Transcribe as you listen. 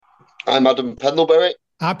I'm Adam Pendlebury.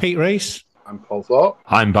 I'm Pete Rees. I'm Paul Thorpe.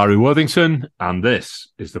 I'm Barry Worthington, and this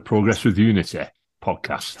is the Progress with Unity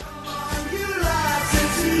podcast.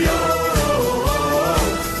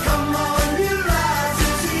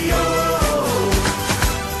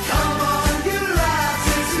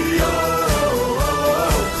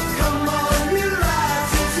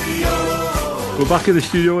 We're back in the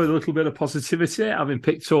studio with a little bit of positivity, having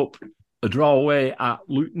picked up a draw away at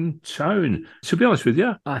Luton Town. To be honest with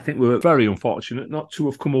you, I think we were very unfortunate not to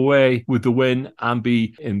have come away with the win and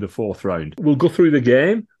be in the fourth round. We'll go through the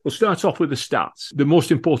game. We'll start off with the stats. The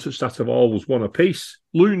most important stat of all was one apiece.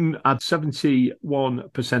 Luton had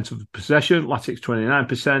 71% of possession, Latics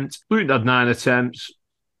 29%. Luton had 9 attempts,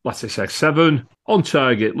 Latics had 7. On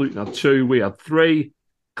target, Luton had 2, we had 3.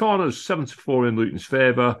 Corners 7-4 in Luton's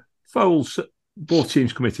favour. Fouls, both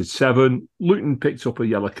teams committed 7. Luton picked up a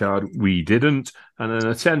yellow card, we didn't, and an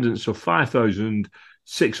attendance of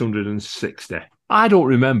 5,660. I don't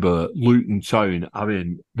remember Luton Town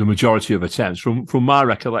having the majority of attempts. From my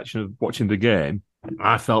recollection of watching the game,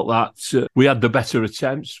 I felt that we had the better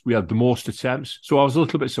attempts, we had the most attempts. So I was a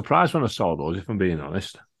little bit surprised when I saw those, if I'm being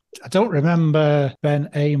honest. I don't remember Ben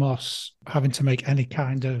Amos having to make any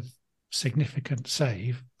kind of significant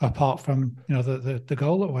save apart from the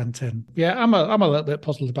goal that went in. Yeah, I'm a little bit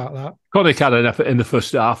puzzled about that. Connick had an effort in the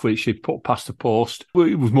first half which he put past the post.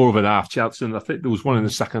 It was more of an half chance, and I think there was one in the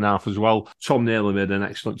second half as well. Tom Naylor made an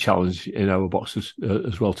excellent challenge in our boxes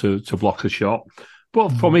as well to block a shot. But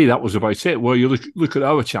for me, that was about it. Well, you look at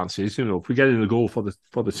our chances. If we get in the goal for the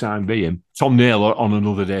time being, Tom Naylor on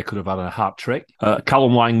another day could have had a hat trick.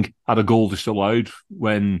 Callum Lang had a goal disallowed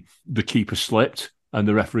when the keeper slipped and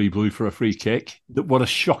the referee blew for a free kick. What a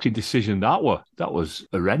shocking decision that was. That was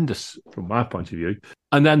horrendous from my point of view.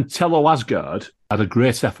 And then Tello Asgard had a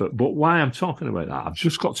great effort. But why I'm talking about that, I've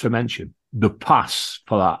just got to mention the pass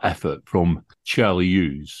for that effort from Charlie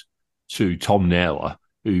Hughes to Tom Naylor,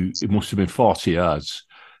 who it must have been 40 yards.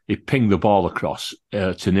 He pinged the ball across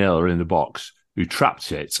to Naylor in the box, who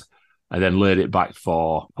trapped it and then laid it back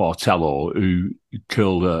for Tello, who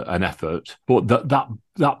curled an effort. But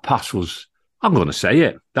that pass was... I'm going to say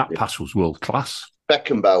it. That pass was world class.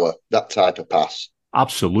 Beckenbauer, that type of pass.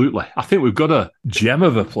 Absolutely. I think we've got a gem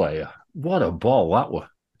of a player. What a ball that was.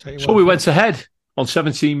 So we went ahead on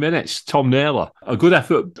 17 minutes. Tom Naylor, a good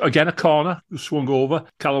effort. Again, a corner, swung over.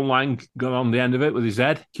 Callum Lang got on the end of it with his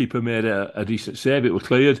head. Keeper made a decent save. It was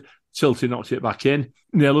cleared. Tilty knocked it back in.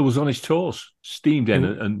 Naylor was on his toes, steamed in,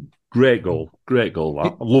 and great goal. I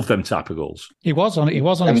love them type of goals. He was on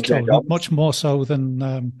his toes, much more so than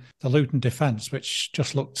the Luton defence, which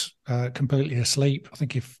just looked completely asleep. I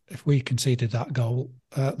think if we conceded that goal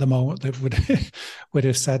at the moment, they would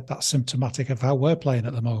have said that's symptomatic of how we're playing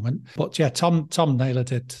at the moment. But yeah, Tom Naylor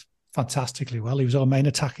did fantastically well. He was our main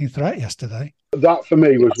attacking threat yesterday. That for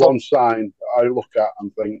me was one sign I look at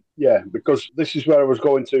and think, yeah, because this is where I was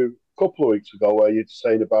going to a couple of weeks ago, where you're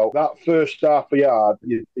saying about that first half a yard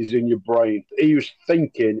is in your brain. He was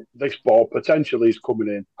thinking, this ball potentially is coming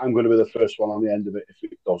in. I'm going to be the first one on the end of it if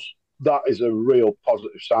it does. That is a real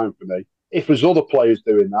positive sign for me. If there's other players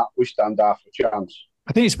doing that, we stand half a chance.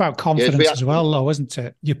 I think it's about confidence as well, though, isn't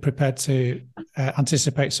it? You're prepared to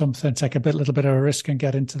anticipate something, take a little bit of a risk and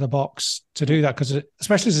get into the box to do that. Because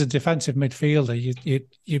especially as a defensive midfielder,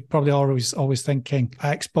 you're probably always thinking,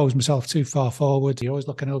 I expose myself too far forward. You're always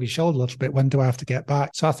looking over your shoulder a little bit. When do I have to get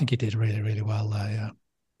back? So I think he did really, really well there, yeah.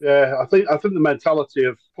 Yeah, I think the mentality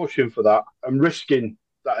of pushing for that and risking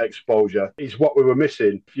that exposure is what we were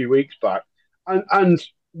missing a few weeks back. And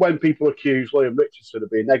when people accuse Liam Richardson of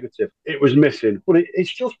being negative, it was missing. But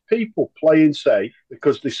it's just people playing safe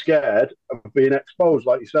because they're scared of being exposed,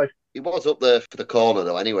 like you say. He was up there for the corner,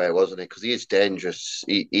 though, anyway, wasn't he? Because he is dangerous.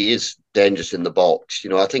 He is dangerous in the box.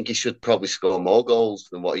 I think he should probably score more goals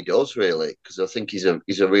than what he does, really, because I think he's a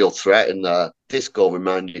real threat. And this goal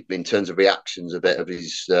reminded me, in terms of reactions, a bit of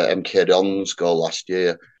his MK Dons goal last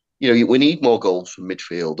year. We need more goals from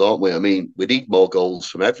midfield, don't we? I mean, we need more goals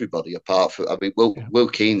from everybody apart from... Will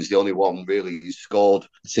Keane's the only one, really, who's scored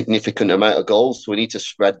a significant amount of goals, so we need to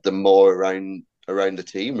spread them more around the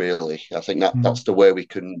team, really. I think that's the way we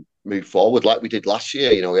can move forward, like we did last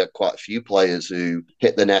year. We had quite a few players who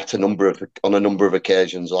hit the net on a number of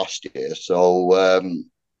occasions last year, so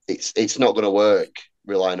it's not going to work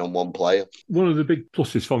relying on one player. One of the big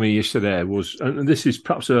pluses for me yesterday was, and this is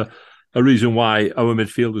perhaps a reason why our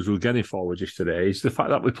midfielders were getting forward yesterday, is the fact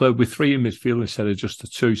that we played with 3 in midfield instead of just the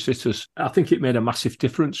 2 sitters. I think it made a massive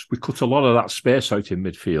difference. We cut a lot of that space out in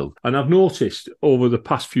midfield. And I've noticed over the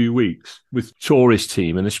past few weeks with Tory's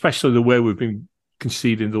team, and especially the way we've been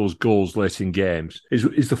conceding those goals late in games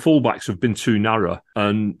is the fullbacks have been too narrow.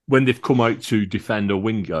 And when they've come out to defend a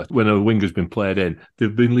winger, when a winger's been played in,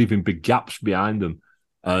 they've been leaving big gaps behind them.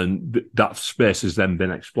 And that space has then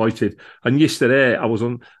been exploited. And yesterday, I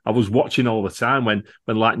was watching all the time when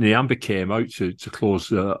like Nyambe came out to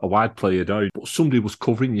close a wide player down. But somebody was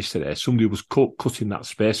covering yesterday. Somebody was cutting that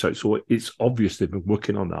space out. So it's obvious they've been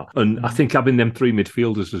working on that. And I think having them three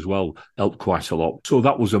midfielders as well helped quite a lot. So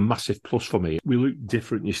that was a massive plus for me. We looked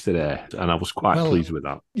different yesterday, and I was quite pleased with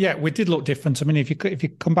that. Yeah, we did look different. I mean, if you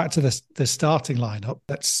come back to the starting lineup,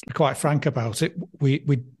 let's be quite frank about it. We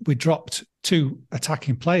dropped two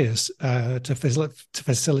attacking players to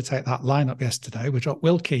facilitate that lineup yesterday. We dropped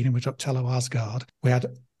Will Keane and we dropped Tello Asgard. We had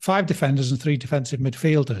 5 defenders and 3 defensive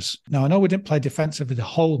midfielders. Now, I know we didn't play defensively the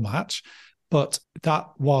whole match, but that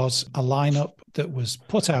was a lineup that was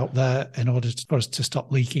put out there in order for us to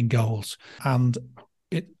stop leaking goals. And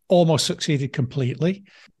it almost succeeded completely.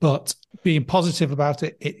 But being positive about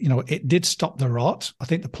it, it did stop the rot. I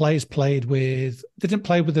think the players they didn't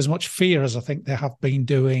play with as much fear as I think they have been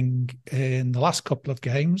doing in the last couple of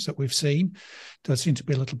games that we've seen. There seemed to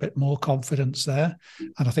be a little bit more confidence there.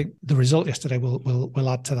 And I think the result yesterday will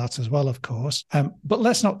add to that as well, of course. But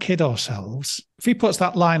let's not kid ourselves. If he puts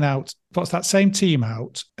that same team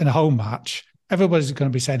out in a home match, everybody's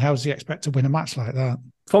going to be saying, how does he expect to win a match like that?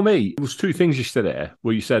 For me, it was 2 things yesterday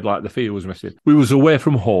where you said like the fear was missing. We was away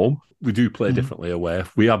from home. We do play differently away.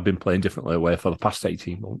 We have been playing differently away for the past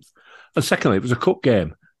 18 months. And secondly, it was a cup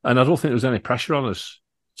game. And I don't think there was any pressure on us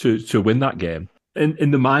to win that game.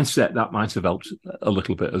 In the mindset, that might have helped a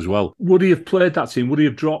little bit as well. Would he have played that team? Would he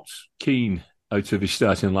have dropped Keane out of his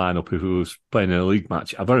starting lineup if he was playing in a league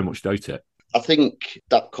match? I very much doubt it. I think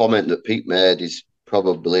that comment that Pete made is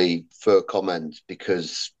probably fair comment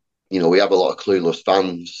because, we have a lot of clueless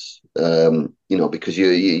fans, because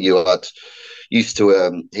you had used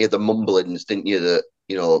to hear the mumblings, didn't you,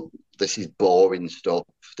 that, this is boring stuff.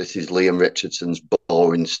 This is Liam Richardson's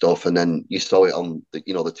boring stuff. And then you saw it on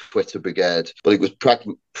the Twitter brigade. But it was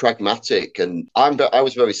pragmatic. And I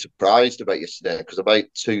was very surprised about yesterday because about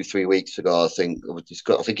 2-3 weeks ago, I think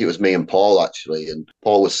it was me and Paul, actually. And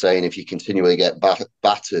Paul was saying if you continually get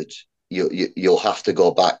battered, you'll have to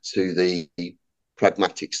go back to the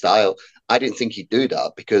pragmatic style. I didn't think he'd do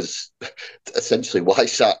that because essentially why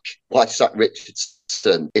sack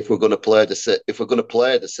Richardson if we're going to play the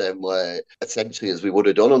same way essentially as we would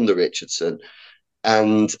have done under Richardson.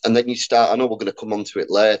 And then you start, I know we're going to come on to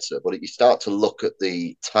it later, but you start to look at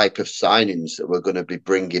the type of signings that we're going to be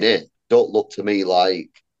bringing in. Don't look to me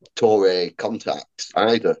like Toure contacts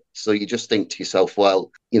either. So you just think to yourself,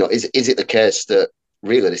 well, is it the case that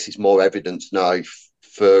really this is more evidence now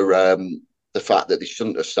for the fact that they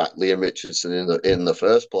shouldn't have sacked Liam Richardson in the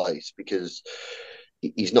first place because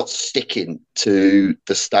he's not sticking to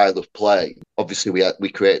the style of play. Obviously, we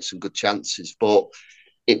created some good chances, but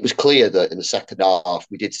it was clear that in the second half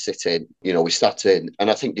we did sit in. We sat in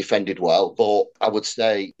and I think defended well. But I would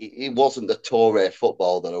say it wasn't the Toure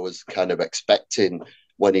football that I was kind of expecting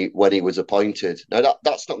when he was appointed. Now,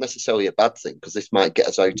 that's not necessarily a bad thing because this might get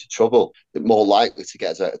us out of trouble. It's more likely to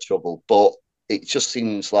get us out of trouble. But it just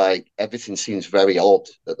seems like everything seems very odd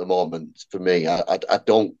at the moment for me. I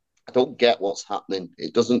don't get what's happening.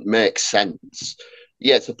 It doesn't make sense.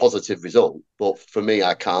 Yeah, it's a positive result, but for me,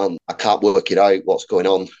 I can't work it out what's going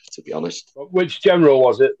on, to be honest. Which general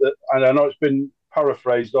was it that, and I know it's been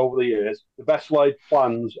paraphrased over the years, the best laid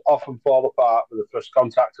plans often fall apart with the first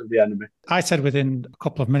contact of the enemy? I said within a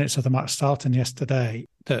couple of minutes of the match starting yesterday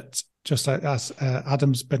that, just as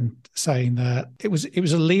Adam's been saying there, it was a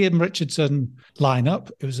Liam Richardson lineup.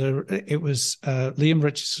 It was Liam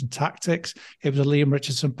Richardson tactics. It was a Liam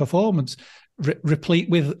Richardson performance, replete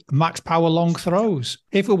with max power long throws.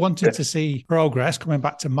 If we wanted to see progress, coming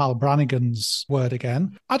back to Mal Brannigan's word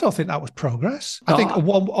again, I don't think that was progress. I think a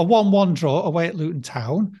 1-1 draw away at Luton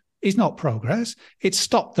Town is not progress. It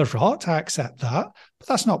stopped the rot. I accept that, but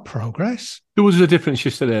that's not progress. There was a difference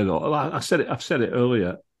yesterday, though. I've said it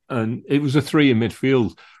earlier. And it was a 3 in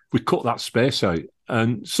midfield. We cut that space out.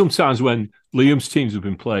 And sometimes when Liam's teams have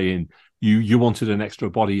been playing, you wanted an extra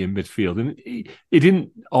body in midfield. And he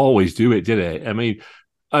didn't always do it, did he? I mean,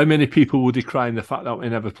 how many people were decrying the fact that we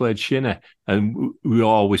never played Shinnie? And we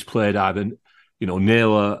always played either,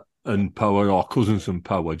 Naylor and Power or Cousins and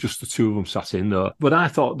Power. Just the two of them sat in there. But I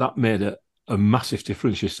thought that made a massive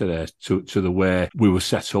difference yesterday to the way we were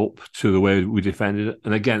set up, to the way we defended it.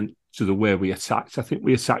 And again, to the way we attacked. I think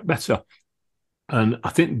we attacked better. And I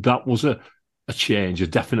think that was a change, a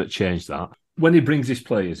definite change that. When he brings his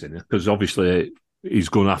players in, because obviously he's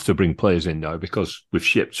going to have to bring players in now because we've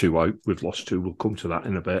shipped 2 out, we've lost 2. We'll come to that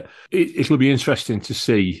in a bit. It'll be interesting to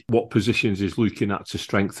see what positions he's looking at to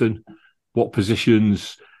strengthen, what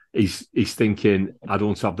positions he's thinking, I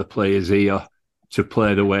don't have the players here to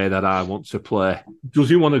play the way that I want to play. Does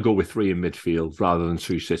he want to go with 3 in midfield rather than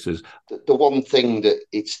 2 sitters? The one thing that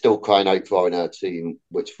it's still crying out for in our team,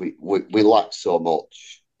 which we lack so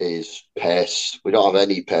much, is pace. We don't have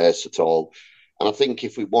any pace at all. And I think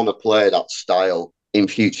if we want to play that style in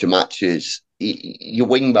future matches, your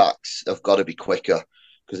wing-backs have got to be quicker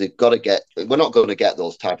because they've got to get... We're not going to get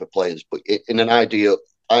those type of players, but in an ideal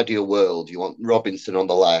world, you want Robinson on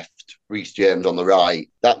the left, Reece James on the right.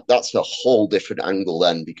 That's a whole different angle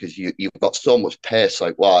then, because you've got so much pace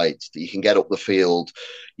out wide that you can get up the field.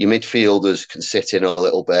 Your midfielders can sit in a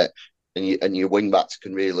little bit, and your wing backs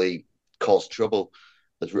can really cause trouble,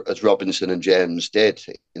 as Robinson and James did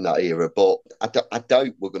in that era. But I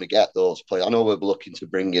doubt we're going to get those players. I know we're looking to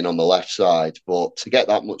bring in on the left side, but to get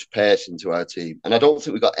that much pace into our team, and I don't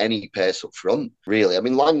think we've got any pace up front, really. I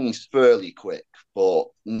mean, Lang's fairly quick, but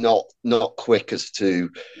not quick as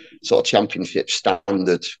to sort of championship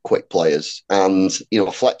standard quick players. And,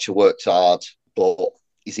 Fletcher works hard, but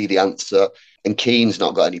is he the answer? And Keane's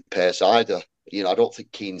not got any pace either. I don't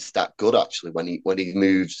think Keane's that good, actually, when he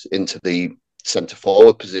moves into the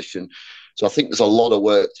centre-forward position. So I think there's a lot of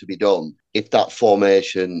work to be done if that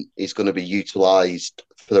formation is going to be utilised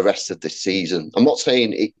for the rest of this season. I'm not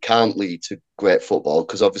saying it can't lead to great football,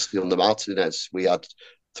 because obviously under Martinez, we had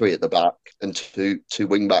 3 at the back and two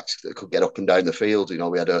wing backs that could get up and down the field.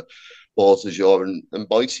 We had a Borzajor and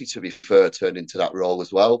Boise, to be fair, turned into that role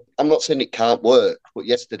as well. I'm not saying it can't work, but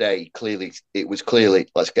yesterday it was clearly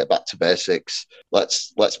let's get back to basics.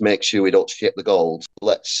 Let's make sure we don't ship the goals.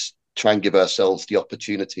 Let's try and give ourselves the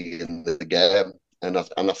opportunity in the game, and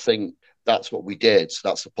I think that's what we did. So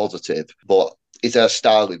that's a positive. But is our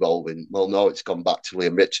style evolving? Well, no, it's gone back to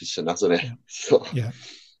Liam Richardson, hasn't it? Yeah. So.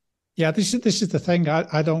 Yeah, this is the thing.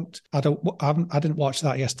 I didn't watch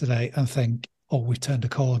that yesterday and think, oh, we turned a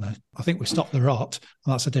corner. I think we stopped the rot,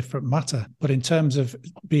 and that's a different matter. But in terms of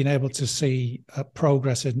being able to see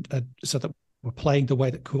progress so that we're playing the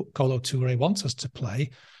way that Kolo Touré wants us to play,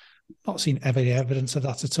 not seen any evidence of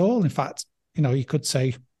that at all. In fact, you could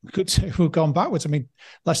say we've gone backwards. I mean,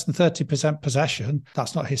 less than 30% possession,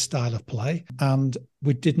 that's not his style of play. And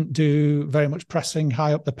we didn't do very much pressing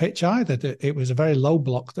high up the pitch either. It was a very low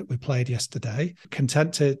block that we played yesterday,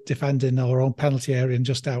 content to defend in our own penalty area and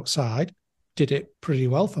just outside. Did it pretty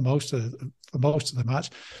well for most of the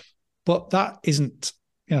match. But that isn't,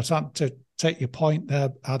 to take your point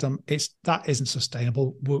there, Adam, that isn't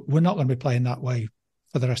sustainable. We're not going to be playing that way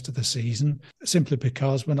for the rest of the season, simply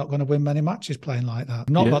because we're not going to win many matches playing like that.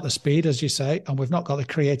 We've not got the speed, as you say, and we've not got the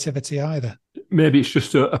creativity either. Maybe it's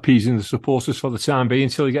just appeasing the supporters for the time being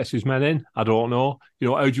until he gets his men in. I don't know.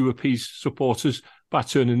 How do you appease supporters? By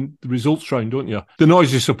turning the results round, don't you? The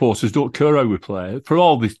noisy supporters don't care how we play. For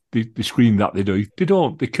all the scream that they do, they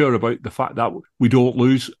don't. They care about the fact that we don't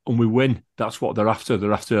lose and we win. That's what they're after.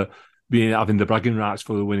 They're after having the bragging rights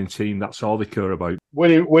for the winning team. That's all they care about.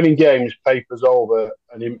 Winning games papers over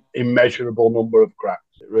an immeasurable number of cracks.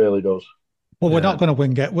 It really does. Well, we're not going to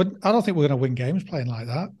win. I don't think we're going to win games playing like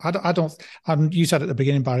that. I don't. You said at the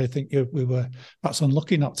beginning, Barry, I think we were perhaps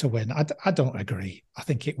unlucky not to win. I don't agree. I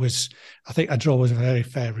think a draw was a very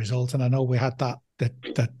fair result, and I know we had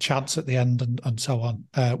the chance at the end and so on,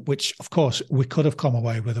 which of course we could have come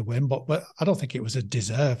away with a win, but I don't think it was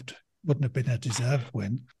wouldn't have been a deserved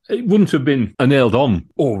win. It wouldn't have been a nailed on,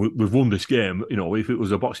 we've won this game. If it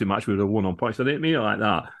was a boxing match, we would have won on points. I didn't mean it like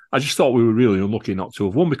that. I just thought we were really unlucky not to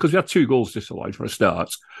have won, because we had 2 goals disallowed for a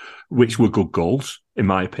start, which were good goals, in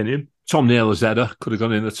my opinion. Tom Naylor's header could have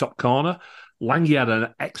gone in the top corner. Lange had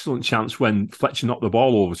an excellent chance when Fletcher knocked the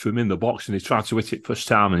ball over to him in the box, and he tried to hit it first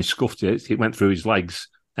time and he scuffed it. It went through his legs,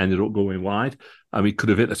 ended up going wide, and we could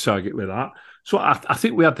have hit the target with that. So I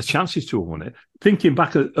think we had the chances to have won it. Thinking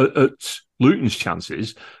back at Luton's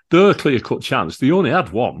chances, their clear-cut chance, they only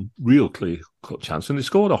had one real clear-cut chance, and they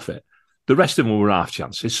scored off it. The rest of them were half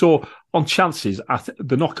chances. So on chances,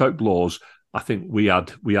 the knockout blows, I think we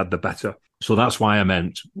had the better. So that's why I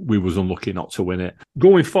meant we was unlucky not to win it.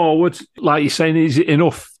 Going forward, like you're saying, is it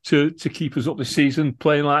enough to keep us up this season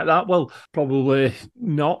playing like that? Well, probably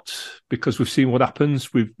not, because we've seen what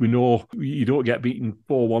happens. We know you don't get beaten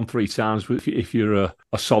 4-1 3 times if you're a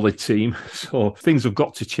solid team. So things have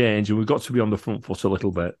got to change, and we've got to be on the front foot a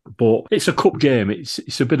little bit. But it's a cup game.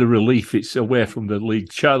 It's a bit of relief. It's away from the league.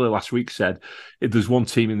 Charlie last week said if there's one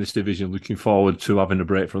team in this division looking forward to having a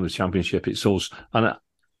break from the Championship, it's us. And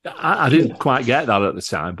I didn't quite get that at the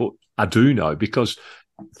time, but I do now, because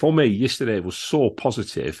for me, yesterday was so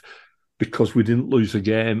positive because we didn't lose a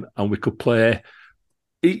game and we could play.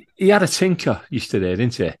 He had a tinker yesterday,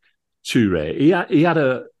 didn't he? Toure. He had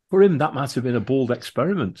a, for him, that might have been a bold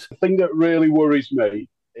experiment. The thing that really worries me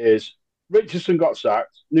is Richardson got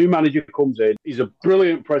sacked, new manager comes in, he's a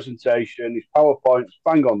brilliant presentation, his PowerPoint's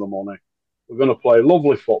bang on the money. We're going to play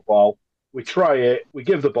lovely football. We try it, we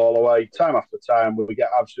give the ball away time after time, we get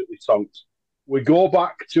absolutely tonked. We go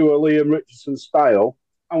back to a Liam Richardson style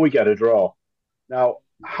and we get a draw. Now,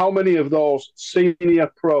 how many of those senior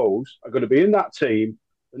pros are going to be in that team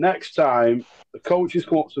the next time the coaches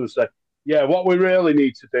come up to them and say, yeah, what we really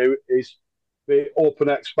need to do is be open,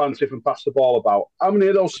 expansive and pass the ball about? How many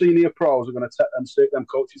of those senior pros are going to take them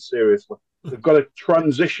coaches seriously? They've got to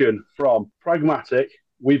transition from pragmatic,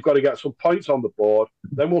 we've got to get some points on the board,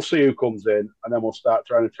 then we'll see who comes in, and then we'll start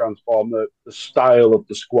trying to transform the style of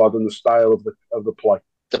the squad and the style of the play.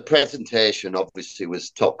 The presentation obviously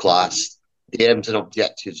was top class. The aims and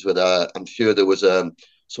objectives were there. I'm sure there was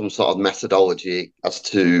some sort of methodology as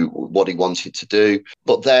to what he wanted to do.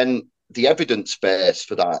 But then the evidence base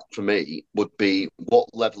for that, for me, would be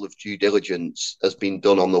what level of due diligence has been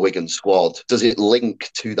done on the Wigan squad. Does it link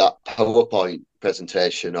to that PowerPoint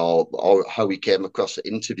presentation or how he came across the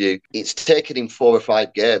interview? It's taken him 4 or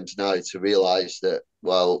 5 games now to realise that,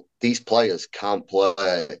 well, these players can't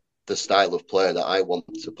play the style of play that I want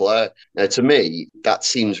to play. Now, to me, that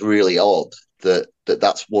seems really odd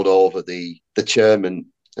that's won over the chairman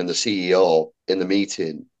and the CEO in the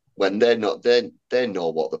meeting when they know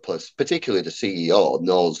what the players, particularly the CEO,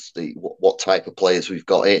 knows what type of players we've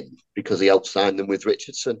got in because he outsigned them with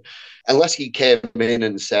Richardson. Unless he came in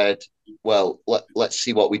and said, well, let's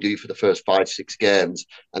see what we do for the first 5-6 games,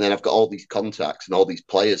 and then I've got all these contacts and all these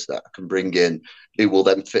players that I can bring in who will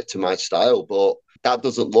then fit to my style. But that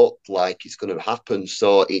doesn't look like it's going to happen.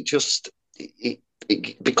 So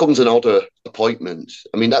it becomes an odder appointment.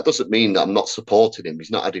 I mean, that doesn't mean that I'm not supporting him.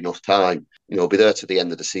 He's not had enough time. He'll be there to the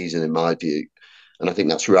end of the season, in my view. And I think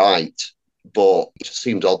that's right. But it just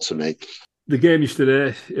seems odd to me. The game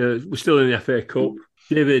yesterday, we're still in the FA Cup.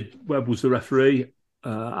 David Webb was the referee.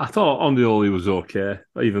 I thought Ondioli was okay,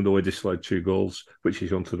 even though he disallowed 2 goals, which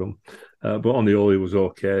he's onto them. But Ondioli was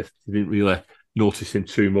okay. He didn't really notice him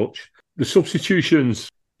too much. The substitutions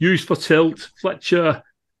used for Tilt, Fletcher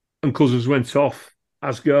and Cousins went off.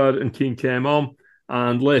 Asgard and Keane came on.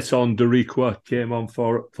 And later on, Darikwa came on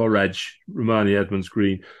for Reg, Romani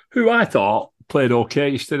Edmonds-Green, who I thought played okay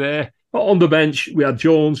yesterday. But on the bench, we had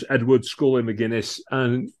Jones, Edwards, Scully, McGuinness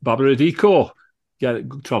and Babadiko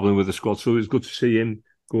travelling with the squad. So it was good to see him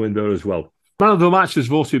go in there as well. Man of the match was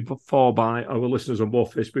voted for by our listeners on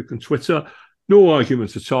both Facebook and Twitter. No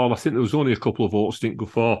argument at all. I think there was only a couple of votes didn't go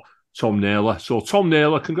for Tom Naylor. So Tom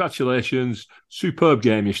Naylor, congratulations. Superb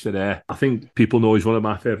game yesterday. I think people know he's one of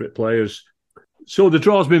my favourite players. So the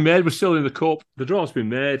draw's been made. We're still in the Cup. The draw's been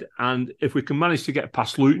made. And if we can manage to get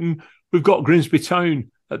past Luton, we've got Grimsby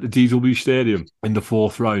Town at the DW Stadium in the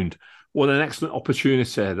 4th round. What an excellent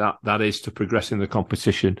opportunity that is to progress in the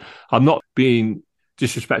competition. I'm not being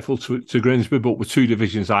disrespectful to Grimsby, but we're 2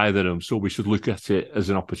 divisions higher than them, so we should look at it as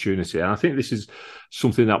an opportunity. And I think this is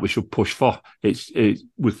something that we should push for.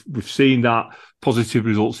 We've seen that positive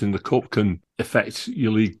results in the Cup can affect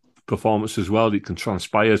your league performance as well. It can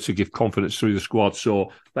transpire to give confidence through the squad.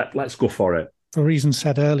 So let's go for it. For reasons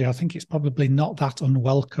said earlier, I think it's probably not that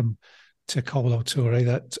unwelcome to Kolo Toure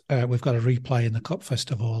that we've got a replay in the Cup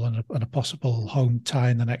first of all and a possible home tie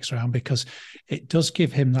in the next round, because it does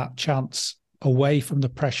give him that chance away from the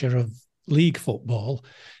pressure of league football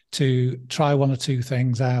to try 1 or 2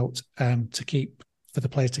 things out, for the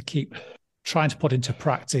players to keep trying to put into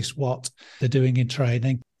practice what they're doing in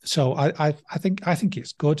training. So I think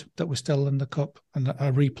it's good that we're still in the Cup and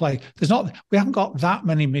a replay. We haven't got that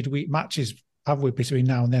many midweek matches, have we, between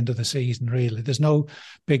now and the end of the season, really. There's no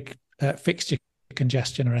big fixture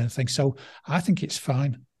congestion or anything. So I think it's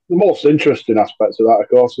fine. The most interesting aspect of that, of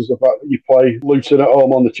course, is the fact that you play Luton at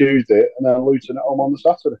home on the Tuesday and then Luton at home on the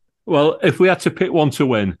Saturday. Well, if we had to pick one to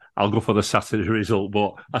win, I'll go for the Saturday result,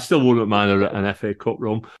 but I still wouldn't mind an FA Cup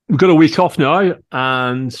run. We've got a week off now,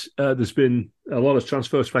 and there's been a lot of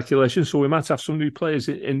transfer speculation, so we might have some new players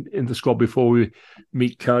in the squad before we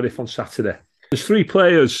meet Cardiff on Saturday. There's 3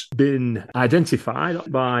 players been identified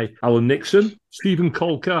by Alan Nixon. Stephen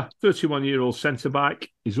Colker, 31-year-old centre-back.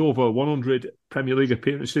 He's over 100 Premier League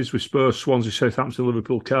appearances with Spurs, Swansea, Southampton,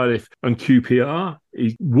 Liverpool, Cardiff and QPR.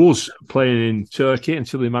 He was playing in Turkey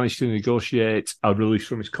until he managed to negotiate a release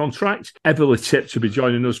from his contract. Heavily tipped to be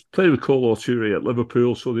joining us. Played with Kolo Toure at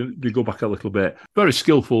Liverpool, so they go back a little bit. Very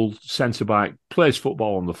skillful centre-back, plays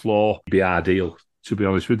football on the floor. Be ideal to be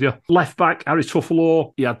honest with you. Left back, Harry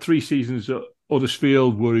Tuffalo, he had 3 seasons at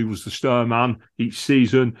Huddersfield where he was the star man each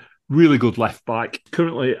season. Really good left back.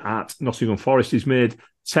 Currently at Nottingham Forest, he's made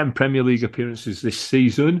 10 Premier League appearances this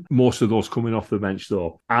season, most of those coming off the bench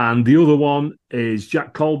though. And the other one is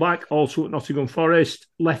Jack Colback, also at Nottingham Forest,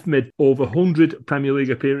 left mid, over 100 Premier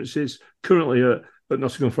League appearances, currently at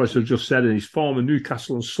Nottingham Forest, I've just said, and he's former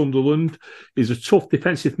Newcastle and Sunderland. He's a tough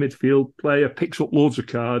defensive midfield player, picks up loads of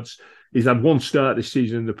cards. He's had 1 start this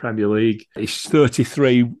season in the Premier League. He's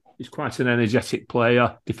 33. He's quite an energetic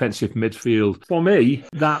player, defensive midfield. For me,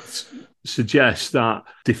 that suggests that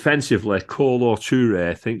defensively, Kolo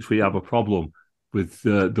Toure thinks we have a problem with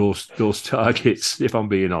those targets, if I'm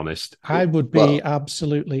being honest. I would be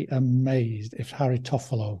absolutely amazed if Harry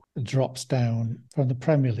Toffolo drops down from the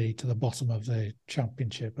Premier League to the bottom of the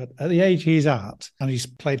Championship. But at the age he's at, and he's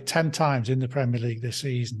played 10 times in the Premier League this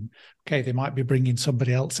season, okay, they might be bringing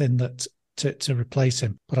somebody else in that to replace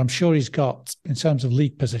him. But I'm sure he's got, in terms of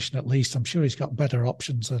league position at least, I'm sure he's got better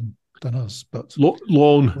options than us. But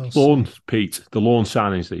loan, Pete, the loan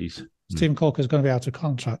signings these. Stephen Corker's going to be out of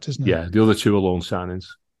contract, isn't he? Yeah, the other 2 are loan signings.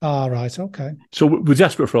 Right, okay. So we're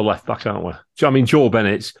desperate for a left back, aren't we? I mean, Joe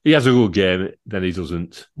Bennett, he has a good game, then he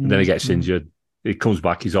doesn't. Then he gets injured. He comes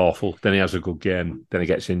back, he's awful. Then he has a good game, then he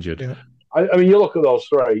gets injured. Yeah. I mean, you look at those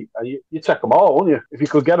 3 and you take them all, wouldn't you? If you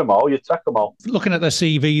could get them all, you'd take them all. Looking at their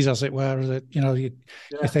CVs, as it were, you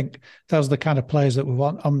think those are the kind of players that we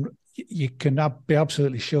want. You can be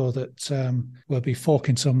absolutely sure that we'll be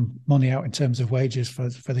forking some money out in terms of wages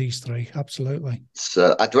for these 3. Absolutely.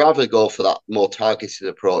 So I'd rather go for that more targeted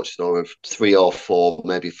approach, though, of 3 or 4,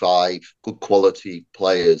 maybe 5 good quality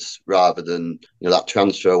players, rather than that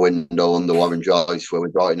transfer window under Warren Joyce where we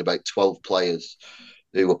brought in about 12 players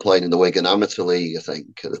who were playing in the Wigan Amateur League, I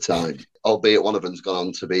think, at the time. Albeit one of them's gone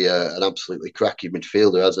on to be an absolutely cracking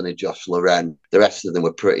midfielder, hasn't he, Josh Loren? The rest of them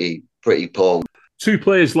were pretty poor. 2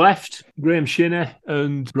 players left, Graham Shinney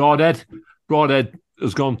and Broadhead. Broadhead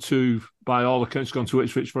has gone to, by all accounts, gone to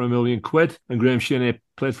Ipswich for £1 million. And Graham Shinney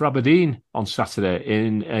played for Aberdeen on Saturday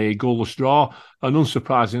in a goalless draw. And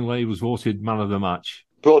unsurprisingly, he was voted man of the match.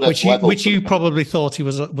 Which you probably thought he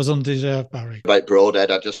was undeserved, Barry. About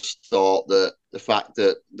Broadhead, I just thought that the fact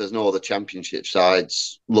that there's no other Championship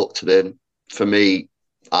sides looked at him, for me,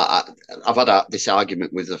 I've had this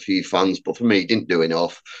argument with a few fans, but for me, he didn't do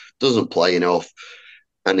enough, doesn't play enough,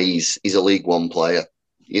 and he's a League One player.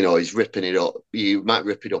 He's ripping it up. You might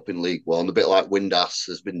rip it up in League One, a bit like Windass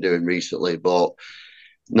has been doing recently, but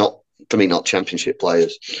not Championship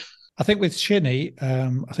players. I think with Shinney,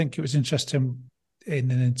 I think it was interesting.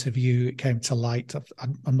 In an interview, it came to light.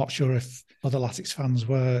 I'm not sure if other Latics fans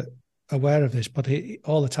were aware of this, but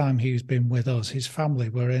all the time he's been with us, his family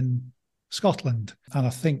were in Scotland. And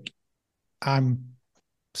I think I'm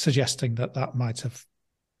suggesting that might have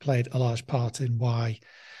played a large part in why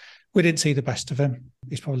we didn't see the best of him.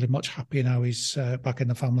 He's probably much happier now he's back in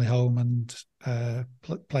the family home and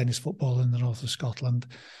playing his football in the north of Scotland.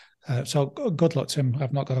 So good luck to him.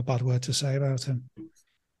 I've not got a bad word to say about him.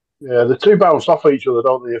 Yeah, the 2 bounce off each other,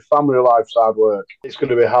 don't they? If family life side work, it's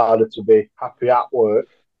going to be harder to be happy at work.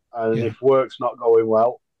 And if work's not going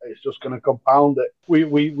well, it's just going to compound it. We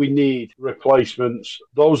need replacements.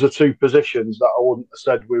 Those are 2 positions that I wouldn't have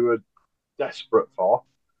said we were desperate for.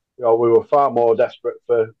 We were far more desperate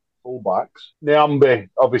for fullbacks. Nyambe,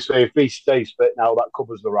 obviously, if he stays fit now, that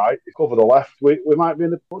covers the right. If cover the left, we might be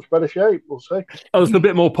in a much better shape. We'll see. I was a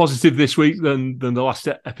bit more positive this week than the last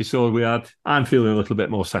episode we had. I'm feeling a little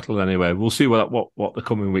bit more settled anyway. We'll see what the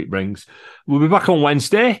coming week brings. We'll be back on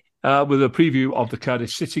Wednesday with a preview of the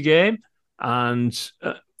Cardiff City game and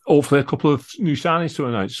hopefully a couple of new signings to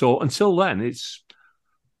announce. So until then, it's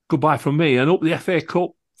goodbye from me and up the FA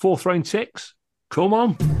Cup 4th round ticks. Come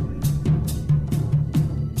on.